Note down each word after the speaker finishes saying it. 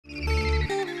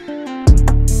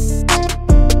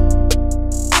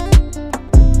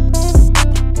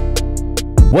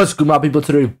What's good, my people?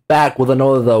 Today back with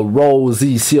another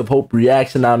ROSÉ Sea of Hope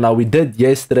reaction. Now we did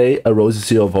yesterday a ROSÉ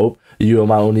Sea of Hope. You are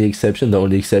my only exception, the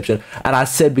only exception. And I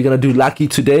said we're gonna do Lucky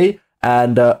today.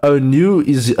 And ONEW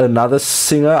is another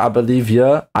singer, I believe.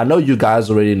 Here, I know you guys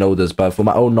already know this, but for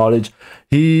my own knowledge,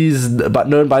 he's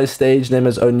known by his stage name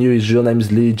as ONEW. His real name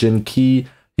is Legion Key.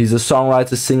 He's a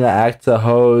songwriter, singer, actor,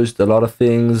 host, a lot of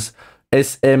things.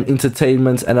 SM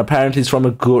Entertainment, and apparently he's from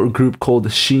a group called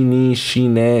Shini,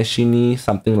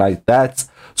 something like that.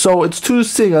 So it's two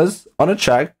singers on a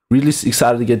track. Really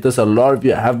excited to get this. A lot of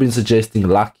you have been suggesting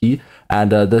Lucky, and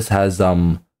this has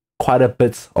quite a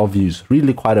bit of views,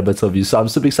 really quite a bit of views. So I'm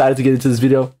super excited to get into this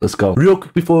video. Let's go. Real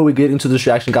quick before we get into this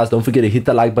reaction, guys, don't forget to hit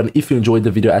the like button if you enjoyed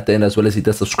the video at the end, as well as hit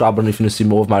the subscribe button if you want to see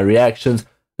more of my reactions.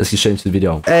 Let's get straight into the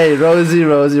video. Hey,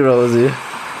 ROSÉ.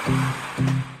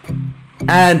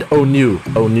 And ONEW.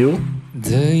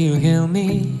 Do you hear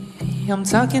me? I'm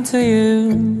talking to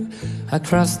you.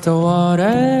 Across the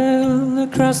water,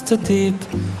 across the deep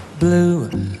blue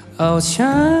ocean,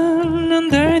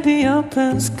 under the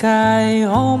open sky.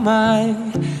 Oh my,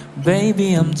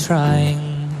 baby, I'm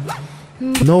trying.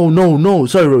 No.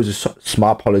 Sorry, ROSÉ.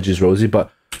 My apologies, ROSÉ.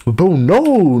 But bro,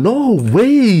 no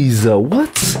ways.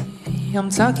 What? I'm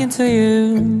talking to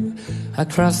you.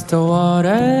 Across the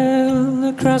water,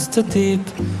 across the deep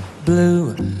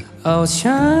blue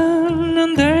ocean,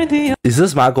 under the Is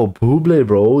this Michael Bublé,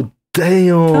 bro?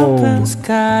 Damn. open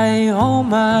sky. Oh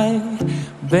my,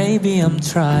 baby, I'm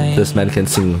trying. This man can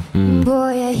sing.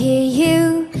 Boy, I hear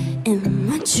you in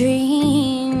my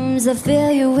dreams. I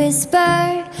feel you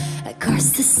whisper across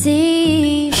the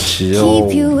sea.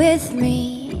 Keep you with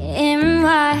me in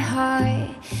my heart.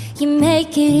 You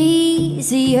make it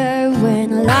easier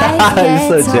when life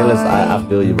gets I'm so jealous. hard. I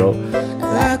feel you, bro.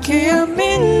 Lucky I'm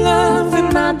in love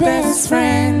with my best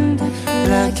friend.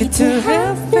 Lucky to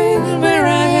have been where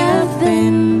I have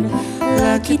been.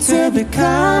 Lucky to be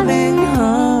coming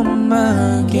home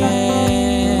again.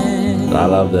 I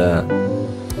love that.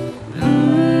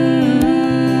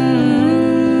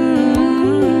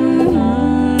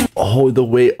 Oh, the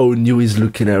way ONEW is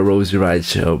looking at ROSÉ right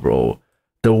here, bro.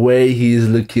 The way he's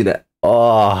looking at,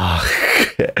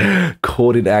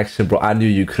 caught in action, bro. I knew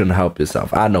you couldn't help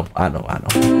yourself. I know.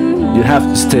 You have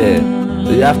to stare,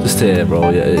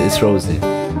 bro. Yeah, it's ROSÉ.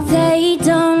 They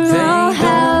don't know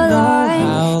how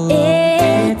long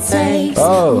it takes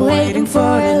waiting for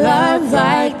a love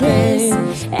like this.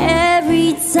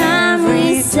 Every time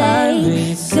we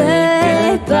say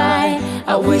goodbye,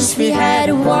 I wish we had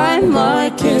one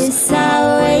more kiss.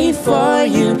 I'll wait for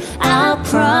you, I'll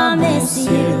promise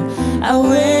you I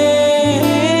will.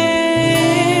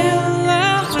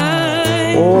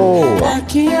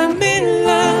 Lucky I'm in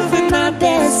love with my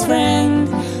best friend.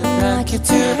 Lucky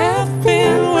to have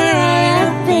been where I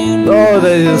have been. Oh,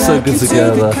 they are so good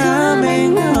together.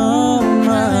 Coming home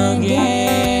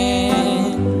again.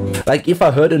 Like, if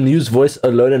I heard ONEW's voice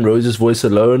alone and ROSÉ's voice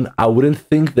alone, I wouldn't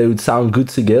think they would sound good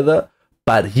together.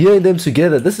 But hearing them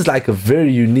together, this is like a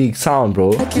very unique sound, bro.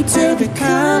 Lucky to be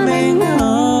coming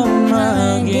home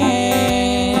again.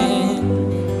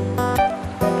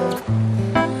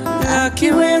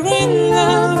 Lucky we're in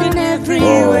love in every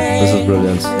way. This is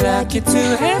brilliant. Lucky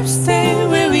to have stayed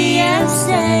where we have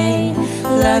stayed.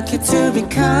 Lucky to be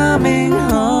coming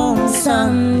home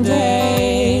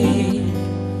someday.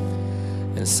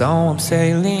 And so I'm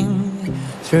sailing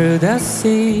through the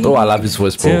sea. Oh, I love his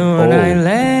voice, bro. To an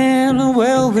island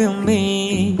where we'll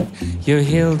meet. You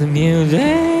hear the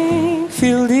music,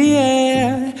 feel the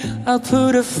air. I'll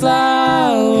put a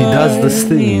flower. He does this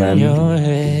thing, man. In your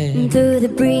hair. Through the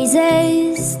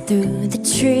breezes, through the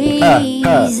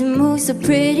trees, move so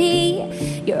pretty.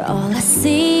 You're all I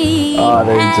see.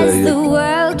 As the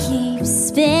world keeps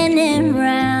spinning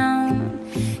round,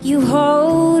 you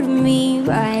hold me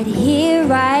right here,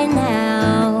 right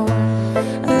now.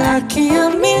 Lucky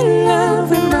I'm in love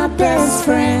with my best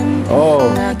friend.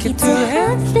 Lucky to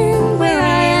have been where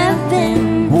I have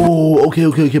been. Whoa, okay,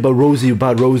 but ROSÉ.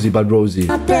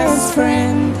 My best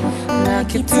friend.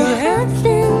 Lucky to have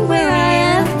been where I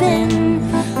have been.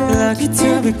 Lucky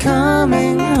to be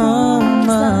coming home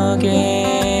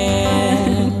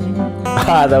again.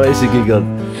 The way she giggled.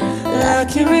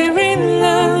 Lucky we're in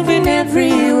love in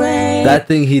every way. That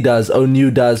thing he does,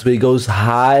 ONEW does, where he goes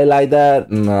high like that.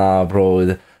 Nah,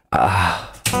 bro.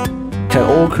 Can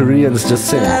all Koreans just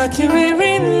sing? Lucky we're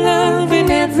in love in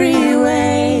every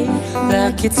way.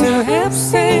 Lucky to have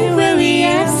stayed where we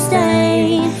have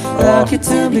stayed. Lucky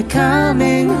to be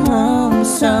coming home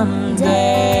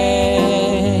someday.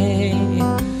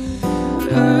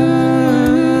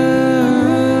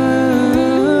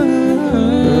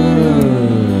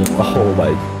 Oh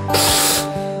my.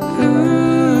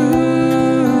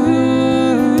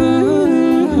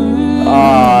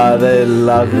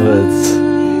 love it.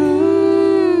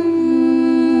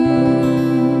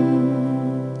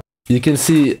 You can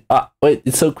see, wait,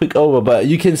 it's so quick over, but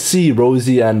you can see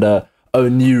Rosie and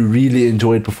ONEW really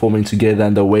enjoyed performing together,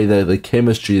 and the way that the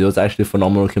chemistry, there was actually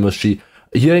phenomenal chemistry.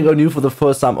 Hearing ONEW for the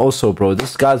first time also, bro,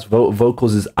 this guy's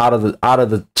vocals is out of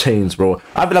the chains, bro.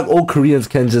 I feel like all Koreans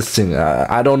can just sing.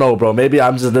 I don't know, bro. Maybe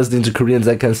I'm just listening to Koreans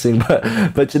that can sing,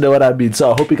 but you know what I mean.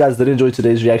 So I hope you guys did enjoy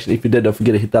today's reaction. If you did, don't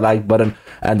forget to hit that like button.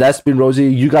 And that's been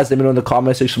Rosie. You guys let me know in the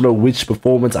comment section below which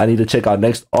performance I need to check out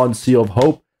next on Sea of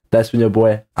Hope. That's been your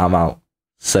boy. I'm out.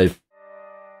 Safe.